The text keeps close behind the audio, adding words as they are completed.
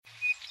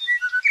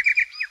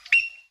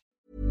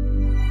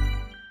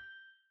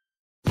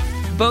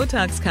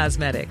Botox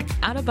Cosmetic,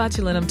 out of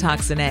botulinum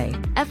toxin A,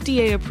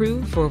 FDA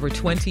approved for over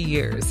 20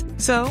 years.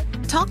 So,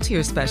 talk to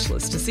your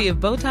specialist to see if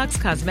Botox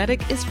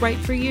Cosmetic is right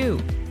for you.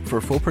 For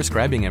full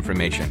prescribing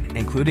information,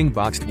 including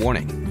boxed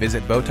warning,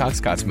 visit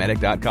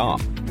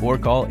BotoxCosmetic.com or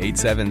call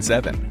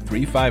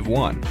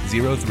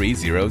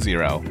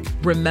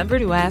 877-351-0300. Remember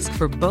to ask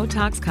for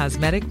Botox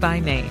Cosmetic by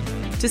name.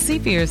 To see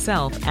for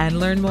yourself and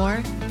learn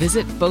more,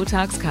 visit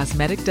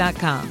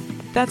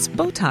BotoxCosmetic.com. That's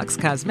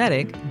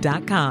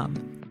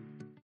BotoxCosmetic.com.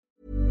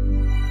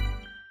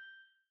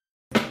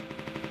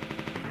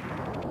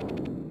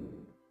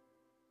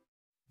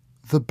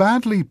 The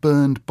badly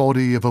burned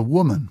body of a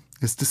woman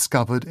is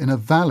discovered in a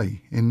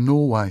valley in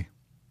Norway.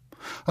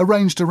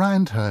 Arranged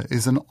around her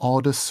is an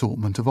odd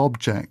assortment of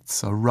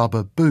objects, a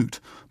rubber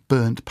boot,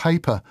 burnt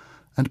paper,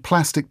 and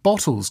plastic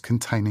bottles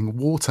containing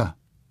water.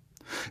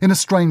 In a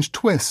strange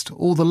twist,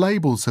 all the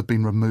labels have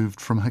been removed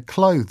from her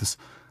clothes,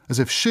 as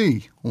if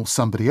she, or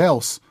somebody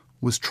else,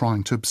 was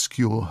trying to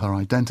obscure her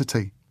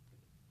identity.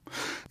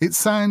 It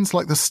sounds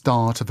like the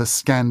start of a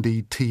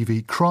Scandi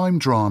TV crime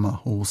drama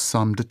or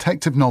some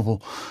detective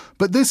novel,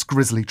 but this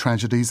grisly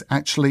tragedy is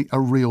actually a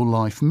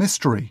real-life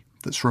mystery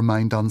that's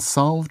remained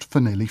unsolved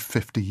for nearly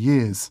 50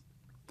 years.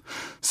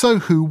 So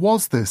who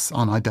was this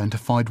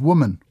unidentified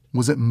woman?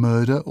 Was it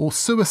murder or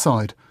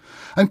suicide?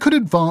 And could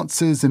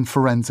advances in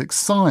forensic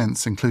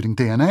science, including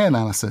DNA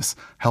analysis,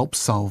 help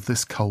solve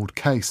this cold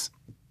case?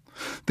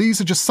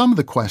 These are just some of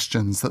the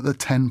questions that the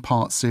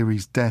 10-part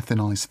series Death in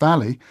Ice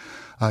Valley,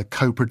 a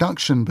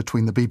co-production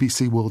between the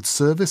BBC World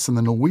Service and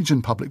the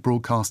Norwegian public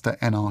broadcaster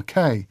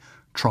NRK,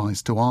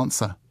 tries to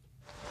answer.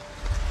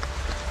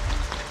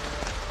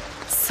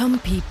 Some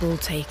people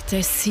take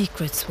their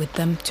secrets with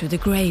them to the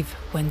grave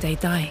when they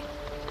die.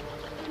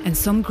 And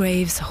some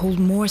graves hold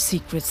more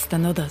secrets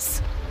than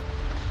others.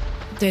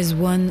 There's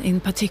one in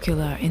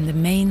particular in the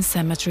main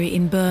cemetery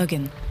in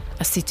Bergen,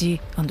 a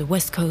city on the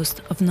west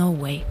coast of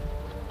Norway.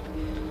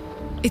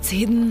 It's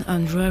hidden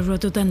under a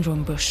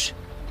rhododendron bush.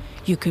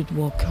 You could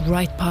walk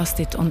right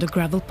past it on the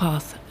gravel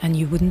path and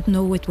you wouldn't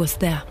know it was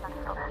there.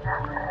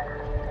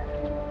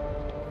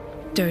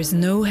 There is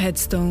no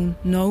headstone,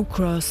 no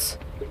cross,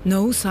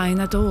 no sign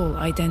at all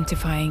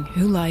identifying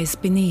who lies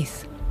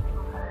beneath.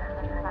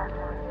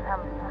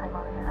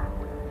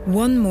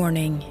 One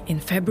morning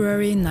in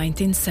February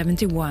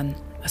 1971,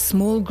 a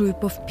small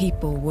group of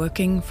people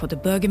working for the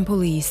Bergen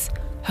police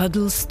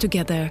huddles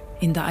together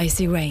in the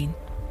icy rain.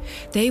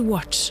 They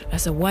watch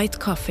as a white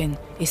coffin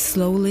is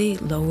slowly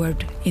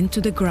lowered into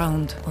the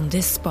ground on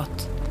this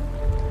spot.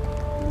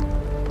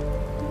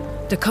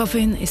 The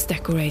coffin is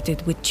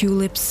decorated with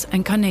tulips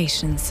and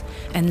carnations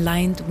and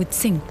lined with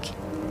zinc.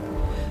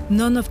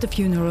 None of the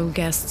funeral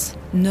guests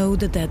know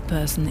the dead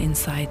person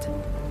inside.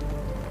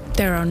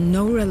 There are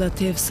no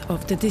relatives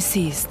of the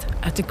deceased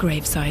at the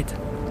graveside.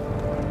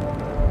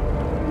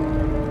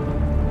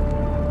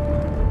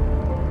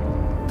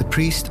 The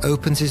priest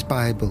opens his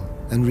Bible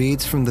and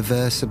reads from the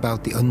verse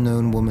about the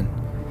unknown woman,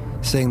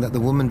 saying that the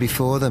woman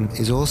before them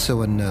is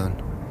also unknown.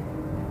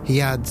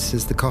 He adds,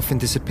 as the coffin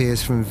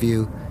disappears from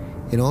view,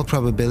 in all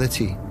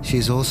probability, she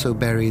is also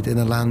buried in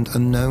a land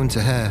unknown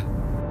to her.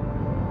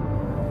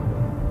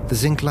 The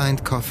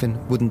zinc-lined coffin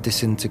wouldn't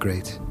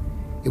disintegrate.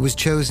 It was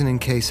chosen in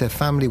case her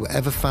family were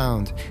ever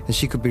found and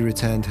she could be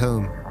returned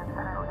home.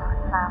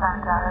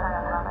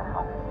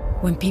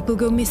 When people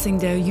go missing,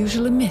 they're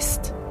usually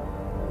missed.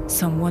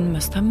 Someone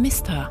must have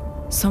missed her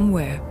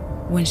somewhere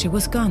when she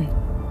was gone.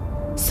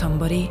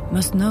 Somebody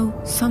must know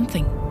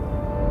something.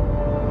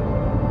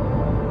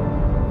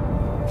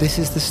 This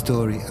is the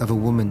story of a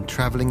woman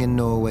travelling in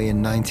Norway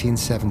in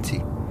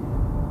 1970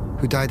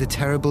 who died a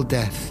terrible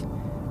death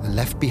and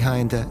left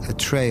behind her a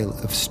trail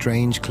of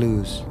strange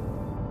clues.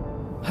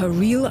 Her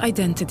real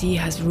identity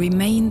has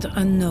remained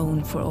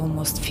unknown for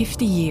almost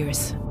 50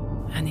 years,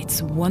 and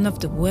it's one of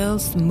the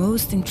world's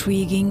most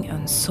intriguing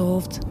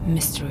unsolved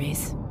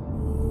mysteries.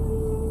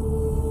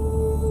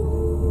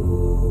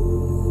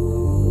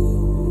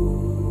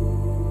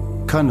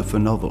 Kind of a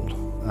novel,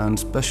 and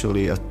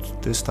especially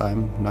at this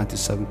time,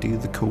 1970,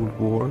 the Cold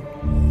War.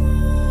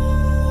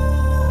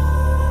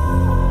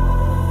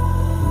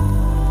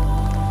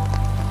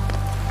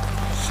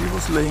 She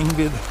was laying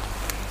with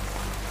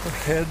her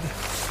head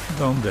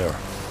down there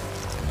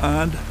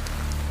and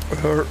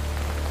her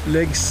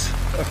legs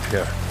up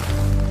here.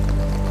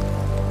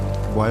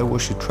 Why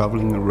was she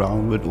traveling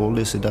around with all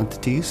these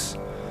identities?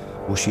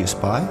 Was she a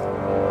spy?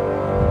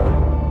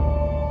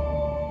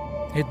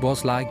 It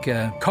was like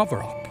a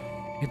cover-up.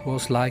 It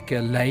was like a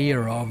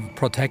layer of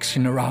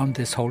protection around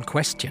this whole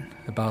question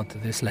about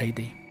this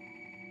lady.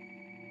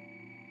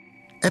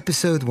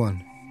 Episode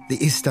 1, The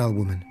Isdal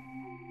Woman.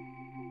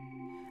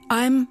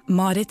 I'm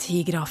Marit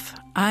Higraf.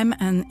 I'm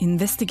an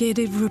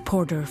investigative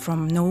reporter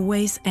from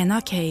Norway's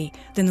NRK,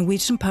 the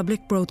Norwegian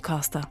public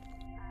broadcaster.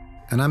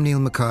 And I'm Neil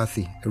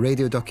McCarthy, a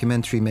radio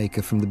documentary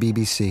maker from the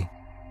BBC.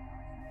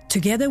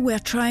 Together we're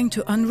trying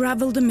to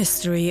unravel the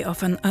mystery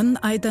of an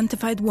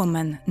unidentified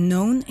woman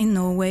known in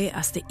Norway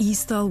as the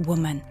Isdal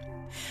Woman.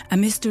 A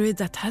mystery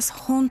that has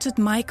haunted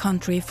my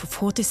country for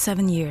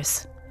 47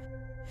 years.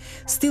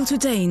 Still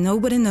today,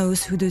 nobody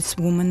knows who this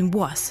woman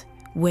was,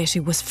 where she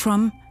was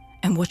from,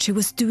 and what she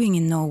was doing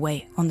in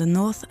Norway on the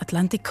North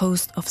Atlantic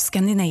coast of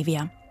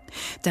Scandinavia.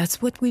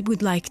 That's what we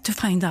would like to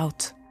find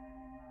out.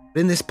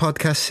 In this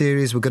podcast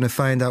series, we're going to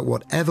find out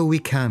whatever we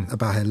can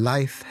about her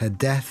life, her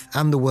death,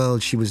 and the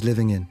world she was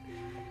living in.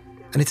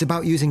 And it's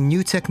about using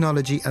new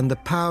technology and the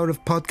power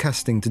of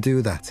podcasting to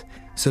do that.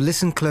 So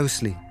listen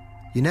closely.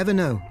 You never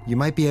know, you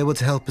might be able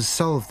to help us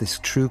solve this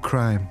true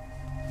crime.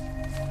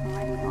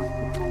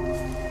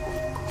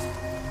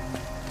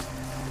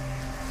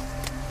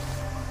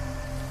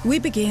 We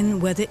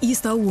begin where the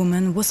Isdal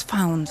woman was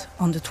found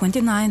on the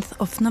 29th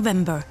of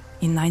November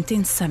in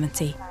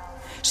 1970.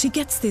 She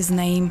gets this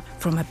name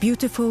from a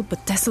beautiful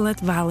but desolate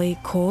valley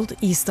called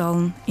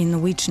Isdalen in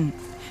Norwegian,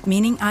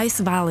 meaning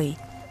Ice Valley.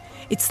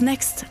 It's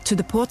next to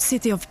the port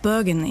city of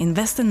Bergen in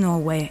western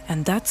Norway,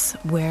 and that's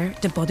where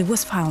the body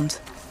was found.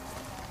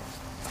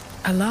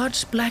 A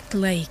large black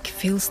lake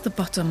fills the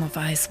bottom of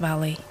Ice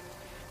Valley.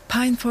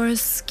 Pine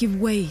forests give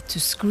way to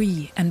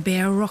scree and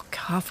bare rock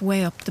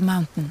halfway up the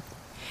mountain.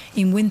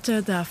 In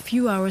winter there are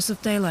few hours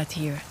of daylight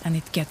here, and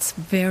it gets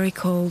very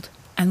cold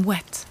and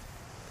wet.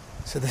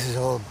 So this is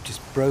all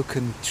just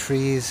broken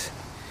trees,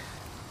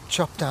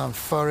 chopped down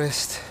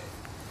forest.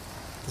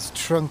 There's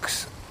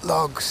trunks,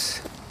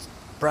 logs,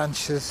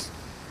 branches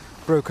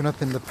broken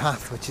up in the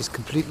path, which is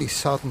completely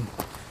sodden.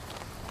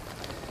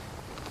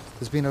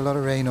 There's been a lot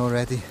of rain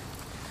already,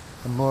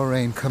 and more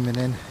rain coming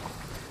in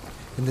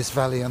this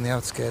valley on the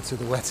outskirts of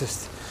the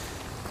wettest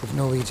of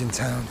Norwegian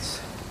towns.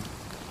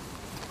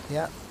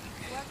 Yeah.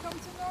 Welcome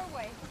to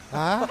Norway.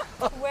 Ah?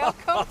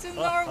 Welcome to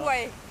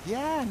Norway.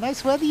 Yeah,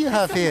 nice weather you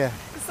have here.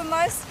 It's a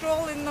nice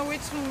stroll in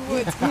Norwegian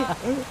woods.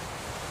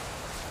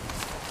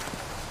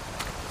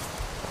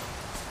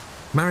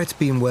 Marit's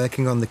been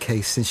working on the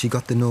case since she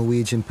got the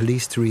Norwegian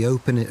police to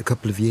reopen it a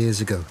couple of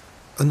years ago.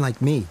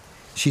 Unlike me,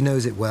 she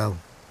knows it well.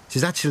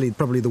 She's actually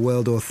probably the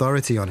world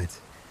authority on it.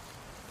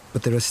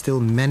 But there are still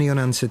many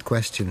unanswered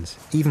questions,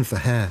 even for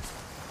her.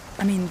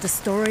 I mean, the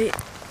story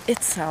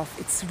itself,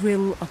 it's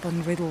riddle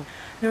upon riddle.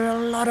 There are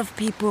a lot of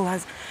people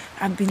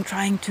have been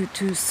trying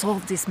to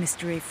solve this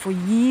mystery for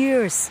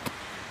years.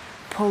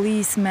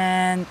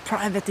 Policemen,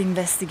 private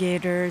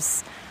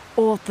investigators,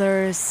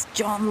 authors,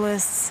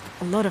 journalists.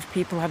 A lot of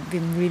people have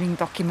been reading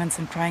documents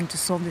and trying to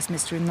solve this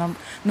mystery.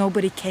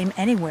 Nobody came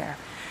anywhere.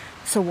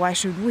 So why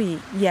should we?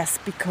 Yes,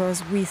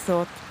 because we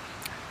thought,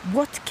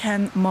 what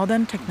can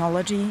modern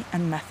technology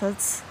and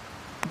methods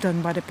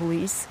done by the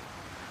police,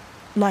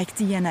 like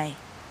DNA,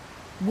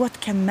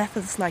 what can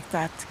methods like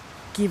that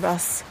give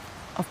us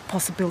of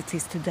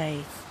possibilities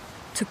today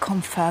to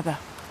come further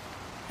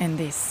in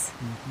this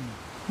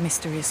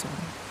mystery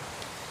solving?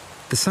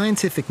 The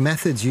scientific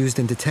methods used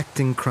in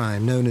detecting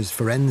crime, known as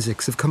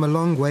forensics, have come a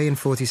long way in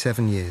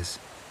 47 years.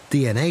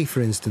 DNA,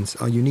 for instance,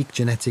 our unique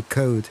genetic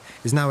code,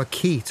 is now a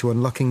key to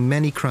unlocking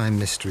many crime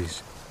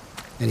mysteries.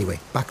 Anyway,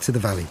 back to the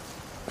valley.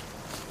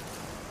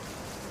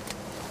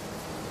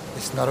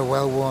 It's not a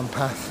well-worn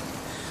path.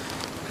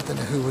 I don't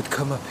know who would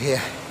come up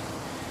here.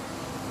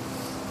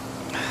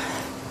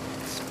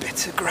 There's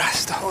bits of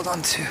grass to hold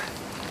on to.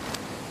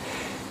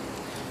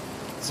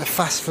 There's a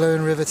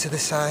fast-flowing river to the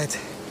side,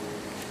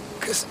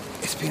 because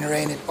it's been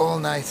raining all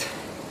night.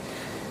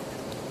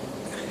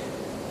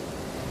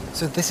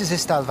 So this is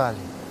Isdal Valley?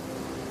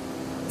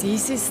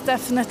 This is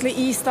definitely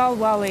Isdal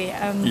Valley,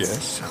 and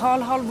yes.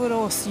 Carl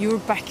Halvorås, you're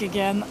back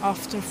again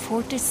after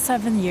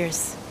 47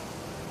 years.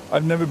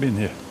 I've never been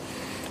here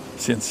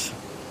since.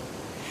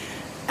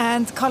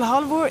 And Carl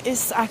Halvor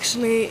is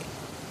actually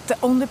the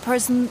only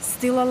person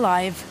still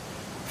alive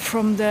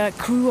from the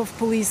crew of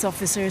police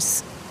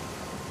officers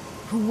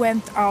who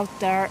went out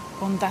there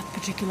on that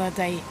particular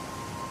day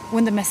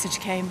when the message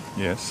came.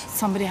 Yes.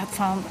 Somebody had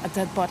found a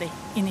dead body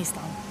in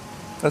Isdal.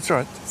 That's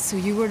right. So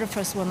you were the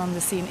first one on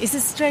the scene. Is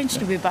it strange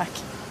to be back?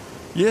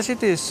 Yes,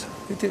 it is.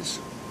 It is.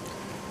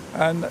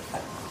 And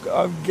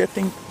I'm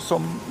getting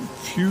some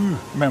few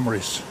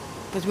memories.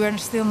 But we're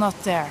still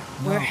not there.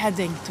 No. We're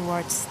heading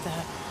towards the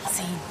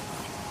scene.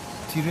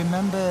 Do you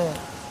remember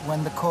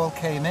when the call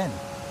came in?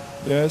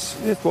 Yes,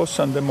 it was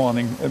Sunday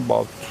morning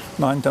about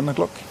 9-10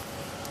 o'clock.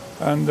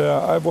 And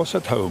I was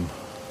at home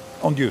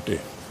on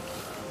duty.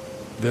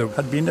 There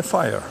had been a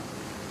fire.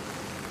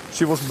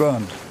 She was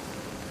burned.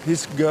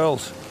 His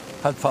girls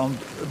had found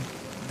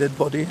a dead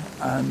body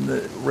and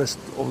the rest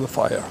of the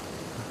fire.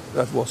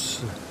 That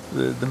was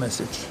the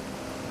message.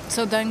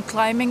 So then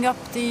climbing up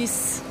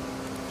this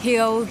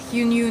hill,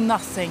 you knew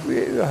nothing? We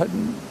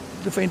hadn't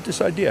the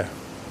faintest idea.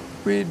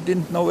 We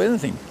didn't know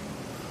anything.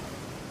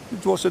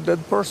 It was a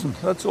dead person.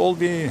 That's all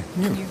we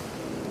knew.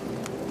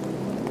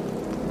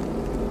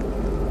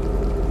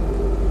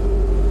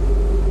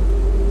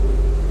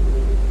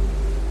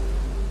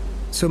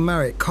 So,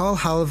 Marit, Carl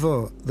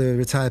Halvor, the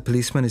retired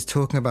policeman, is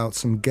talking about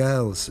some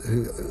girls.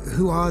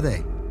 Who are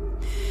they?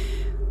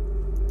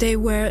 They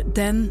were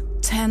then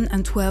 10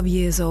 and 12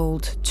 years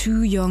old,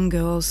 two young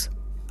girls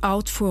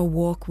out for a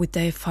walk with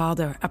their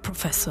father, a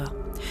professor.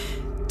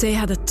 They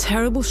had a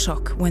terrible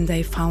shock when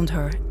they found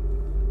her.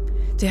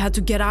 They had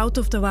to get out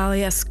of the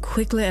valley as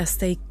quickly as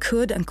they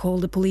could and call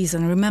the police.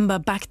 And remember,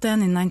 back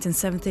then in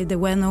 1970, there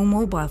were no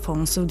mobile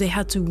phones, so they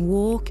had to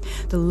walk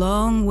the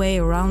long way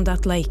around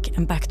that lake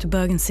and back to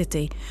Bergen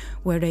City,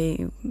 where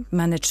they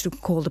managed to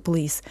call the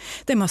police.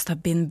 They must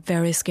have been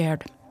very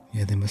scared.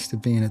 Yeah, they must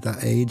have been at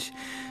that age.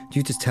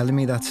 You just telling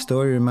me that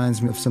story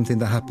reminds me of something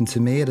that happened to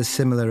me at a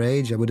similar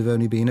age. I would have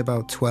only been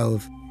about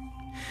 12.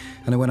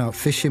 And I went out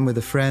fishing with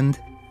a friend.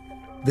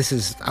 This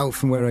is out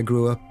from where I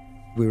grew up.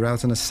 We were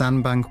out on a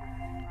sandbank.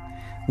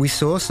 We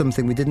saw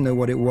something, we didn't know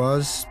what it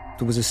was.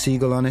 There was a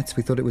seagull on it.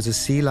 We thought it was a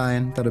sea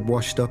lion that had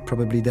washed up,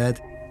 probably dead.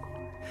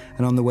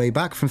 And on the way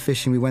back from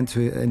fishing, we went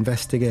to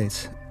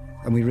investigate.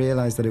 And we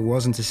realised that it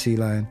wasn't a sea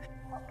lion.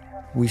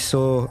 We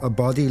saw a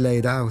body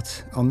laid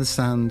out on the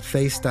sand,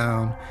 face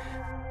down,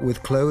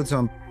 with clothes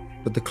on.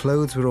 But the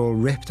clothes were all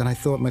ripped. And I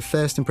thought, my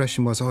first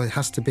impression was, oh, it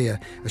has to be a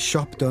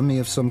shop dummy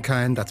of some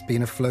kind that's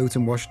been afloat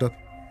and washed up.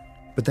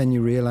 But then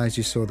you realise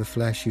you saw the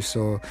flesh, you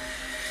saw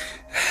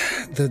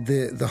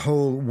the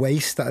whole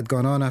waste that had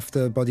gone on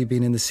after the body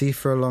being in the sea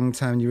for a long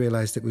time. You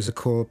realised it was a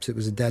corpse, it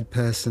was a dead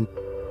person.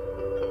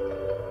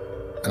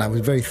 And I was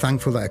very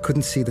thankful that I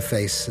couldn't see the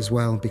face as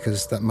well,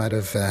 because that might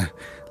have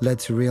led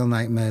to real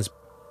nightmares.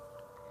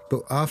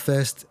 But our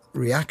first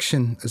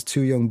reaction as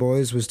two young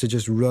boys was to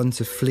just run,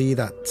 to flee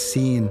that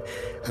scene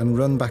and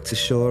run back to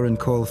shore and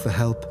call for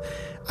help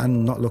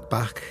and not look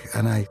back.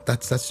 And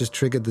that's just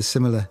triggered the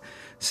similar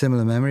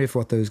memory of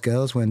what those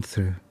girls went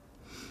through.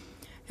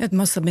 It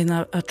must have been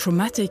a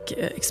traumatic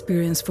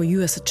experience for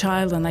you as a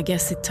child, and I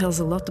guess it tells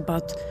a lot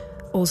about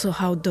also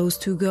how those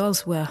two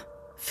girls were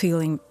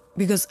feeling,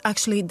 because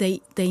actually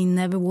they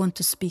never want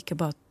to speak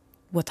about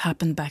what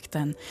happened back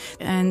then.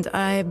 And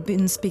I've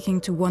been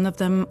speaking to one of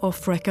them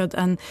off record,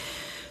 and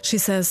she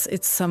says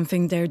it's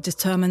something they're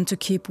determined to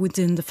keep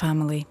within the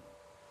family.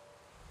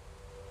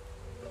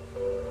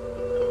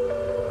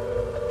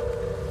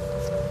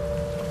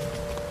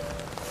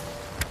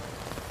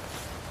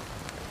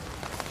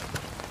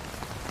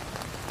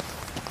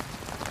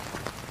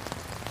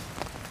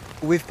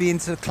 We've been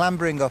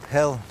clambering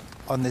uphill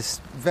on this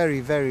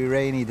very, very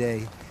rainy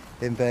day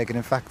in Bergen.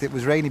 In fact, it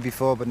was rainy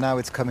before, but now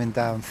it's coming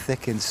down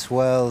thick in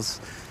swirls.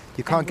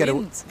 You can't get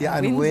away. Yeah,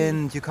 and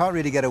wind. You can't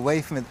really get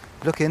away from it.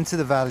 Look into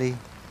the valley,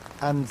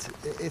 and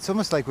it's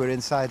almost like we're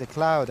inside a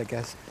cloud, I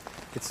guess.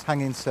 It's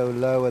hanging so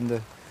low,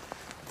 and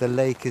the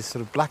lake is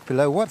sort of black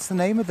below. What's the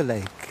name of the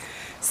lake?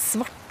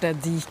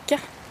 Svartedike.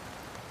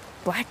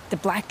 The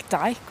Black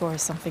Dyke or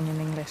something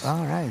in English.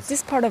 Oh, right.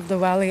 This part of the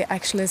valley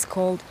actually is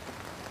called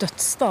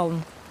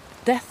Dødsdalen,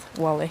 Death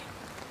Valley.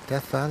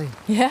 Death Valley?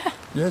 Yeah.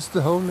 Yes,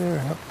 the whole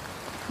area.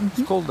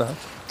 It's called that.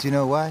 Do you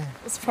know why?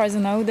 As far as I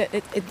know, that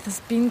it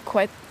has been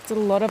quite a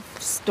lot of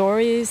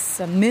stories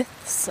and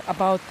myths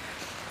about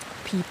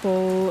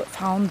people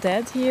found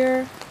dead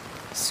here,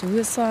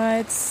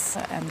 suicides,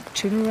 and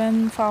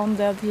children found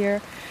dead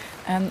here.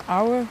 And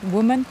our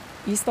woman,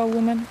 Isdal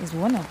woman, is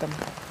one of them.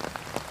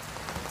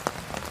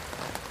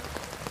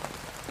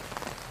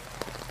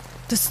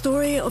 The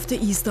story of the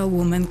Isdal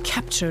woman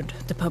captured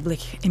the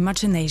public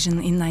imagination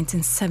in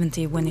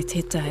 1970 when it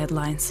hit the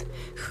headlines.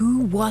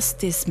 Who was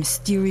this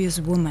mysterious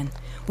woman?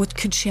 What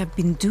could she have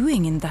been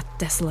doing in that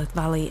desolate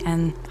valley,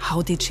 and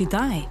how did she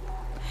die?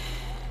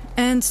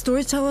 And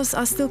storytellers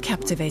are still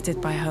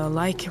captivated by her,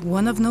 like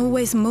one of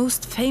Norway's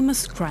most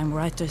famous crime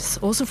writers,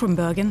 also from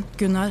Bergen,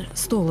 Gunnar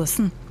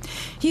Staalesen.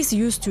 He's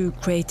used to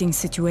creating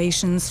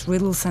situations,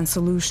 riddles and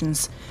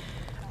solutions.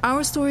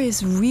 Our story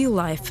is real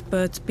life,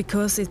 but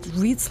because it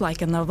reads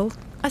like a novel,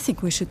 I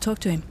think we should talk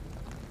to him.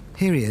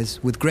 Here he is,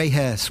 with grey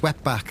hair,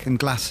 swept back and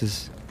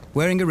glasses,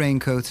 wearing a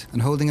raincoat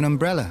and holding an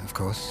umbrella, of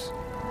course.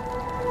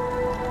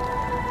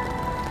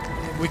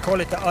 We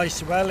call it the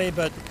Ice Valley,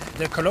 but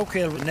the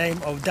colloquial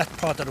name of that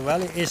part of the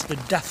valley is the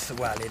Death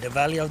Valley, the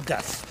Valley of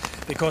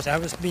Death, because there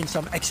has been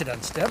some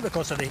accidents there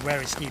because of the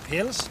very steep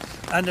hills,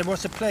 and there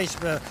was a place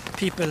where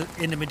people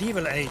in the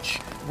medieval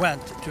age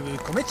went to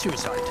commit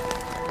suicide.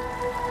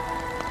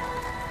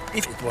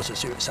 If it was a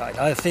suicide,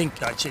 I think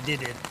that she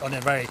did it on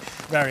a very,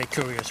 very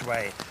curious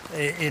way,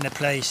 in a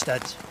place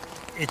that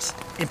it's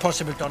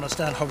impossible to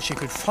understand how she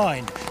could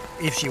find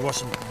if she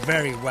wasn't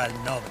very well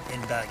known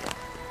in Bergen.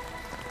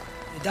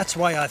 That's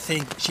why I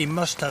think she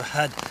must have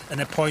had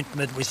an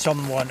appointment with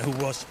someone who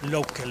was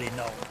locally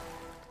known.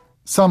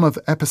 Some of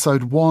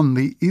Episode 1,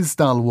 The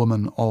Isdal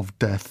Woman of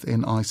Death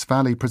in Ice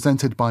Valley,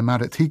 presented by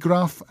Marit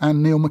Higraff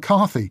and Neil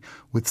McCarthy,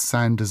 with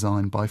sound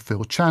design by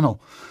Phil Channell.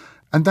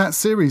 And that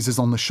series is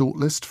on the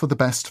shortlist for the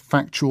Best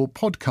Factual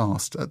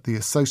Podcast at the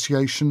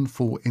Association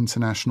for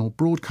International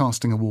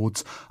Broadcasting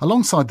Awards,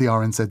 alongside the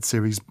RNZ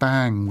series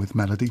Bang with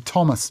Melody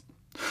Thomas.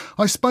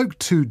 I spoke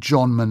to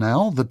John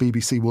Manell, the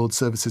BBC World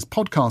Service's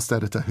podcast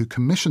editor who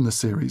commissioned the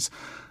series,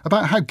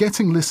 about how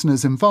getting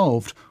listeners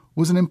involved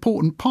was an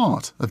important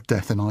part of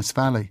Death in Ice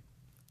Valley.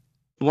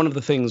 One of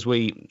the things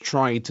we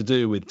tried to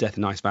do with Death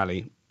in Ice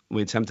Valley,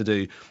 we attempt to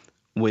do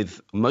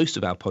with most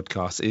of our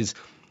podcasts, is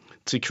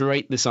to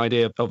create this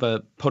idea of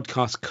a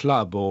podcast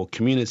club or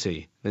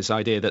community, this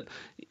idea that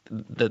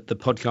the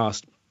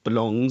podcast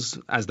belongs,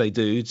 as they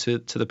do, to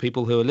the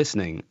people who are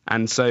listening.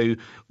 And so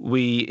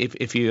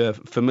if you are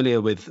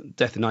familiar with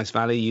Death in Ice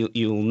Valley,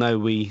 you'll know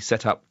we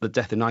set up the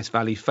Death in Ice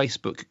Valley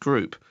Facebook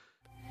group.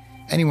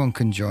 Anyone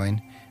can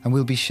join, and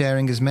we'll be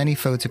sharing as many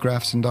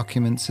photographs and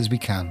documents as we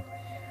can.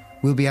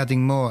 We'll be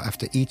adding more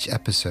after each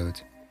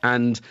episode.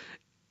 And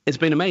it's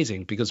been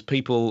amazing because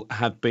people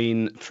have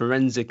been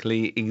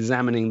forensically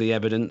examining the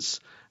evidence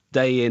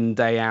day in,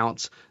 day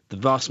out. The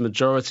vast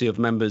majority of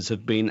members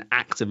have been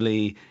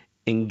actively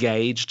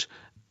engaged,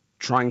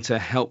 trying to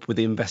help with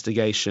the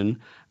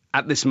investigation.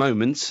 At this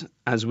moment,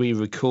 as we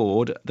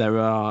record, there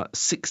are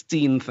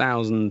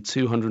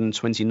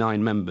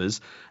 16,229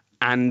 members.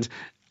 And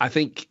I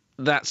think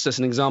that's just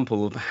an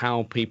example of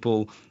how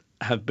people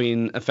have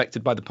been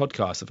affected by the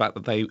podcast, the fact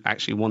that they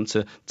actually want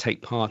to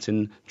take part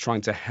in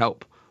trying to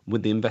help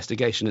with the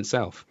investigation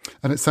itself.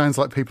 And it sounds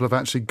like people have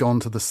actually gone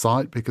to the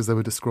site, because they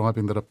were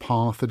describing that a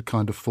path had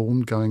kind of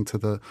formed going to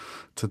the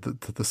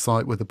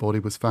site where the body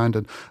was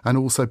found, and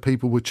also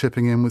people were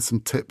chipping in with some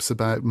tips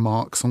about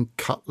marks on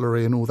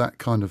cutlery and all that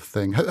kind of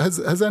thing.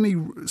 Has any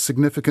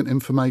significant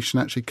information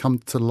actually come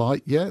to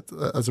light yet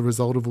as a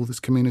result of all this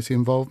community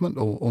involvement,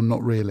 or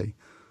not really?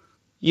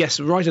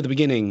 Yes, right at the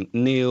beginning,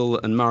 Neil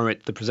and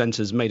Marit, the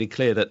presenters, made it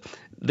clear that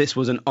this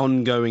was an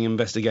ongoing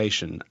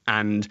investigation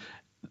and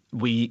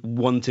we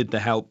wanted the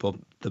help of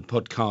the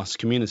podcast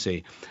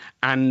community.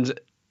 And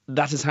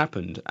that has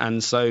happened.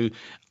 And so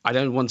I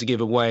don't want to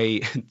give away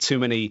too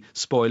many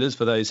spoilers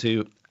for those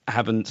who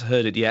haven't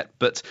heard it yet,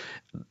 but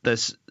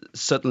there's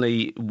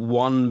certainly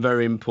one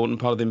very important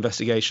part of the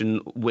investigation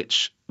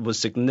which was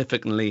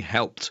significantly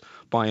helped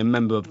by a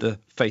member of the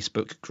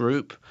Facebook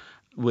group.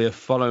 We're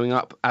following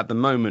up at the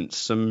moment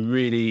some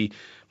really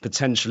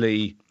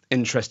potentially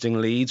interesting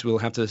leads. We'll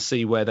have to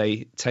see where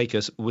they take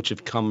us, which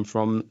have come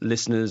from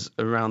listeners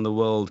around the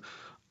world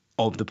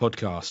of the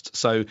podcast.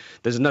 So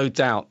there's no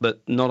doubt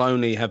that not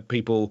only have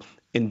people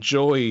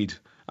enjoyed,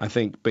 I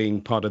think,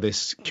 being part of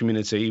this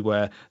community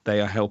where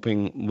they are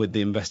helping with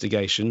the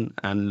investigation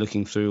and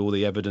looking through all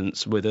the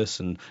evidence with us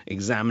and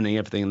examining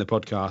everything in the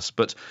podcast,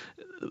 but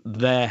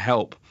their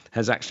help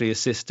has actually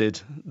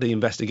assisted the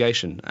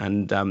investigation,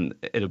 and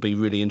it'll be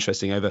really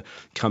interesting over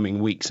coming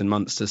weeks and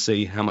months to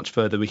see how much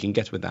further we can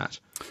get with that.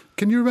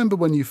 Can you remember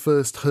when you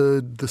first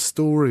heard the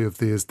story of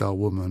the Isdal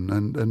woman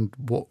and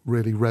what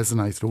really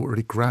resonated or what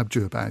really grabbed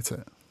you about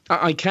it?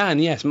 I can,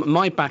 yes.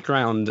 My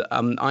background,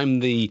 I'm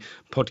the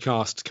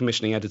podcast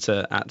commissioning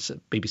editor at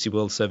BBC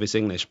World Service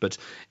English, but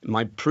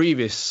my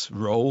previous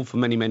role for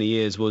many, many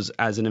years was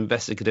as an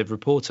investigative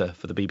reporter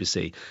for the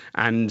BBC.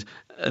 And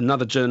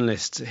another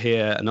journalist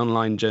here, an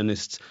online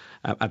journalist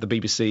at the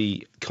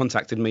BBC,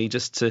 contacted me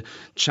just to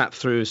chat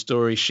through a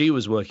story she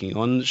was working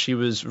on. She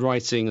was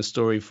writing a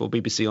story for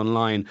BBC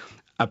Online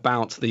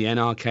about the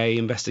NRK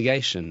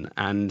investigation.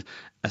 And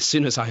as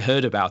soon as I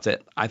heard about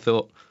it, I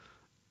thought,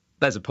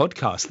 there's a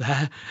podcast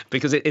there,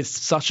 because it's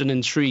such an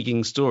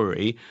intriguing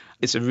story.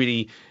 It's a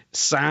really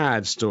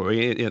sad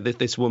story. You know,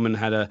 this woman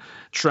had a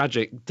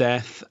tragic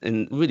death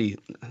in really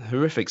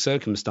horrific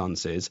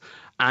circumstances,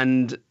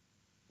 and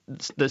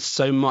there's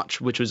so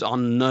much which was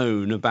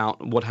unknown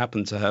about what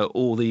happened to her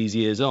all these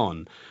years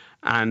on.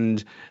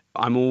 And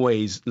I'm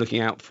always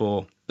looking out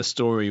for a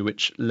story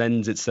which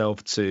lends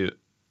itself to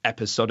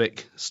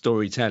episodic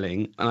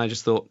storytelling, and I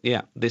just thought,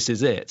 yeah, this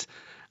is it.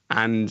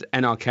 And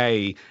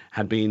NRK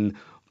had been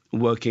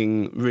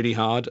working really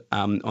hard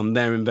on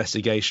their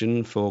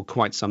investigation for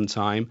quite some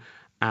time.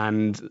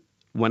 And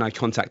when I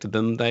contacted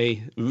them,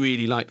 they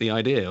really liked the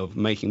idea of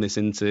making this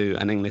into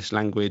an English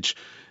language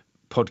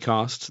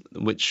podcast,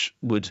 which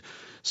would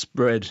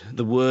spread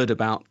the word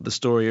about the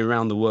story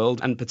around the world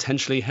and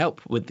potentially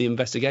help with the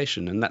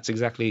investigation. And that's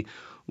exactly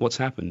what's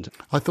happened.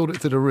 I thought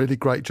it did a really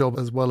great job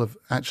as well of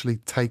actually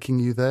taking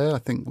you there. I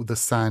think with the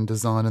sound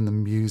design and the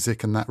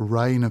music and that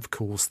rain, of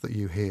course, that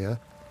you hear.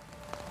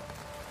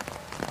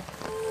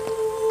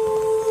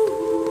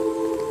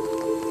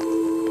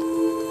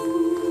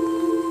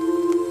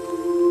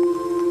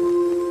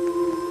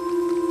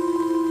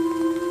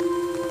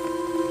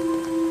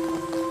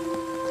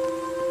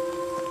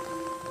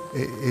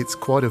 It's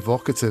quite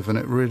evocative, and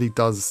it really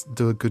does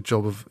do a good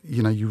job of,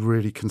 you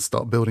really can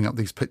start building up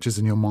these pictures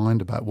in your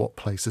mind about what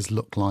places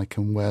look like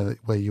and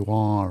where you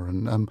are.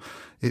 And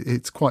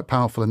it's quite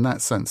powerful in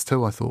that sense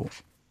too, I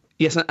thought.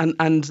 Yes,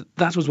 and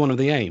that was one of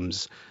the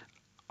aims.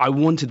 I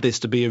wanted this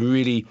to be a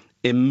really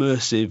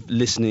immersive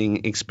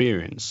listening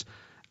experience.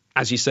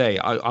 As you say,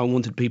 I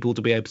wanted people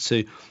to be able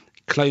to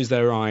close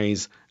their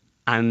eyes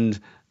and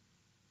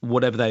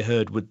whatever they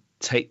heard would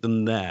take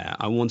them there.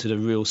 I wanted a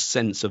real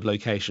sense of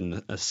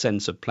location, a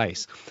sense of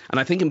place. And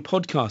I think in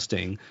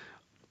podcasting,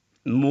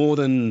 more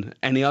than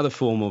any other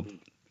form of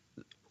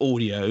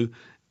audio,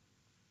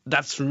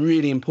 that's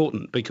really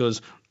important,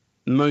 because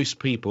most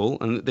people,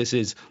 and this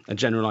is a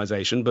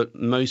generalization, but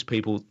most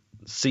people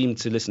seem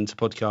to listen to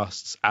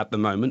podcasts at the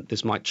moment.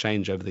 This might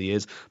change over the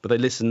years, but they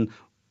listen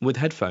with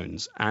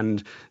headphones,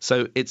 and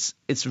so it's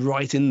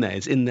right in there.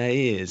 It's in their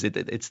ears.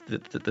 It's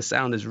the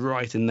sound is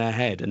right in their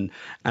head,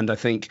 and I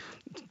think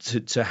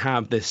to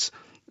have this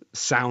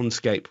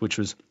soundscape, which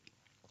was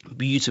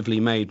beautifully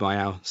made by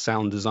our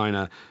sound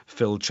designer,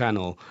 Phil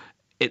Channel,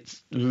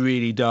 it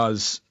really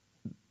does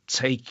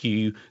take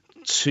you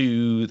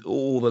to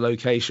all the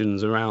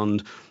locations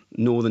around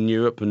Northern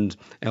Europe and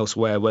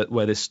elsewhere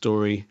where this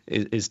story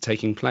is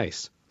taking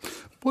place.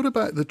 What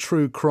about the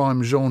true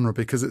crime genre?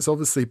 Because it's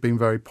obviously been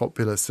very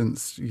popular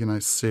since,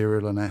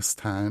 Serial and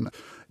S-Town,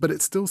 but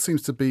it still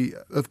seems to be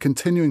of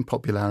continuing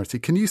popularity.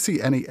 Can you see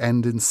any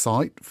end in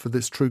sight for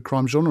this true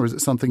crime genre? Or is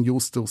it something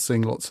you're still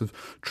seeing lots of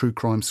true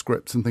crime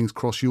scripts and things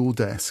cross your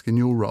desk in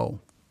your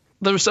role?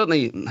 There are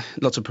certainly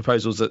lots of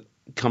proposals that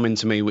come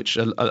into me which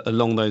are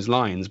along those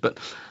lines. But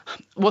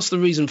what's the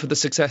reason for the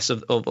success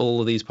of all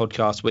of these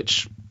podcasts,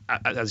 which,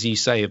 as you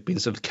say, have been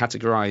sort of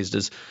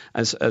categorized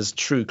as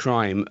true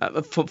crime?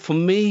 For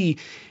me,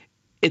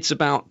 it's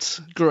about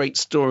great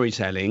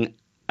storytelling,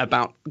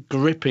 about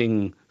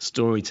gripping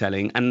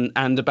storytelling,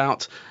 and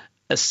about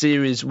a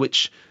series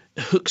which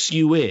hooks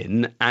you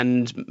in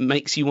and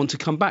makes you want to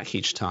come back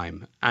each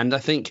time. And I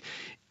think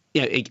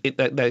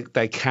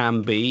there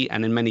can be,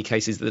 and in many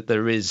cases that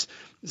there is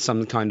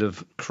some kind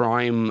of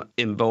crime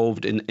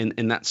involved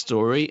in that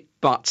story.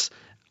 But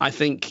I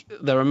think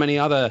there are many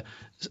other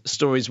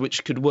stories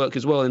which could work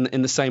as well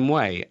in the same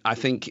way. I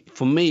think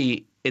for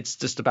me, it's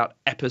just about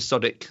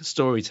episodic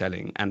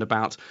storytelling and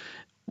about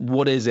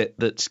what is it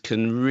that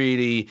can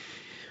really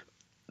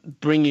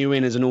bring you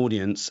in as an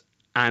audience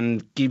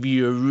and give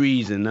you a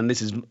reason, and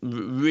this is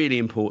really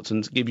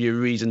important, give you a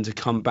reason to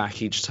come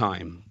back each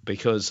time.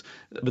 Because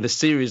with a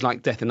series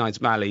like Death in Ice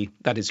Valley,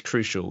 that is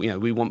crucial.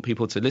 We want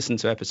people to listen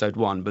to episode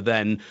 1, but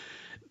then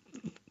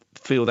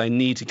feel they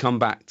need to come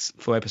back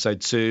for episode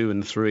 2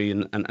 and 3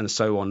 and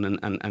so on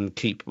and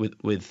keep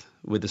with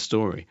the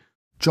story.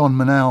 John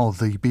Mannell,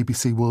 the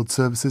BBC World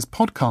Service's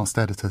podcast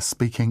editor,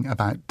 speaking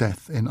about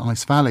Death in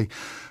Ice Valley.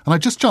 And I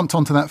just jumped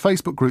onto that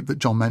Facebook group that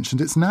John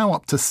mentioned. It's now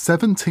up to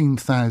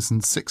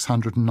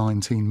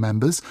 17,619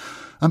 members,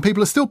 and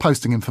people are still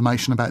posting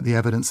information about the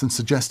evidence and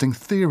suggesting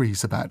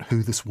theories about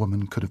who this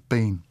woman could have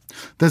been.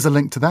 There's a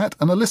link to that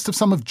and a list of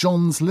some of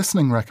John's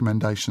listening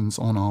recommendations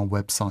on our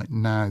website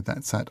now.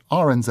 That's at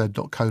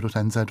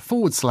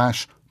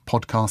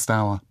rnz.co.nz/podcast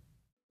hour.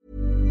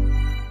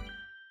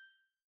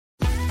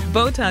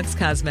 Botox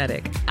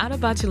Cosmetic, out of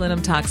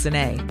botulinum toxin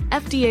A,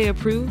 FDA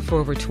approved for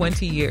over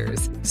 20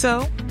 years.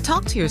 So,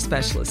 talk to your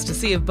specialist to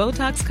see if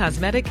Botox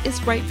Cosmetic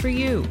is right for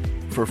you.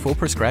 For full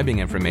prescribing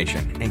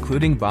information,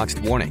 including boxed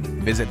warning,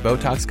 visit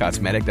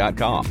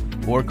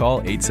BotoxCosmetic.com or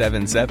call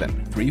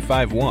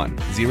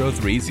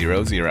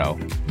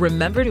 877-351-0300.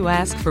 Remember to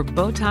ask for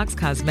Botox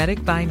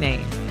Cosmetic by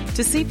name.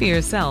 To see for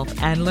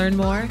yourself and learn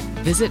more,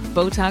 visit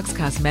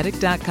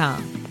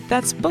BotoxCosmetic.com.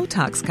 That's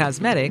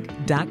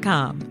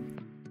BotoxCosmetic.com.